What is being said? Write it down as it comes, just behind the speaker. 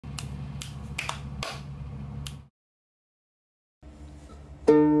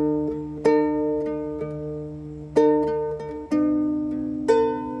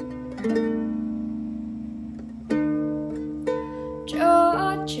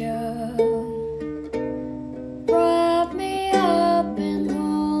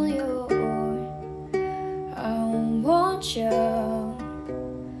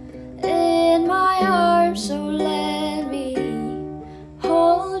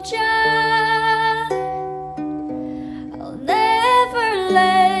told ya I'll never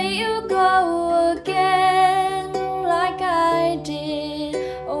let you go again like I did.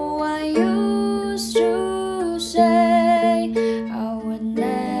 Oh, I used to say I would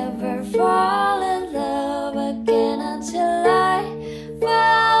never fall in love again until I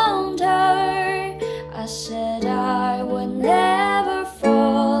found her. I said I would never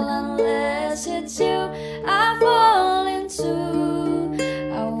fall unless it's you I fall into.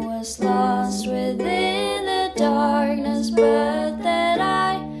 I was lost within the darkness, but then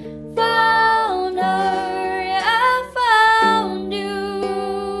I found her. I found you.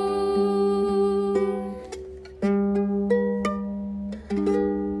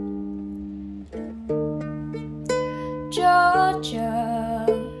 Georgia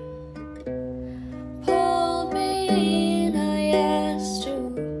pulled me in, I asked to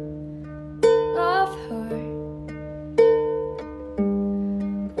love her.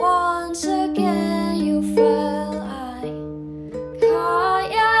 Once again you fell, I caught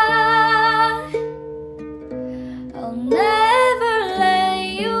ya. I'll never let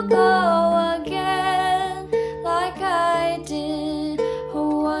you go again like I did.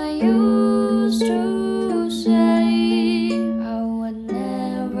 Oh, I used to say I would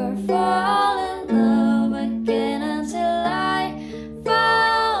never fall in love again until I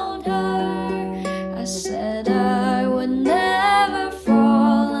found her. I said I would never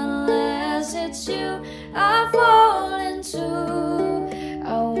fall unless it's you I fall into.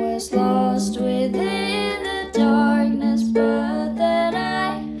 I was lost within the darkness, but then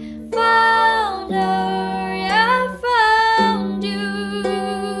I found her. I found you.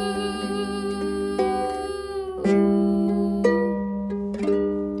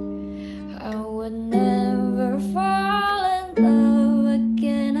 I would never fall in love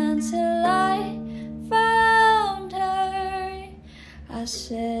again until I found her. I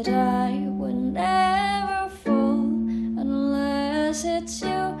said I would never fall unless it's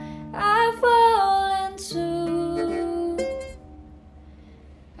you I fall into.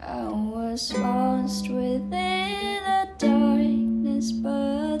 I was lost within the darkness,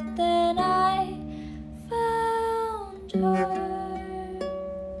 but then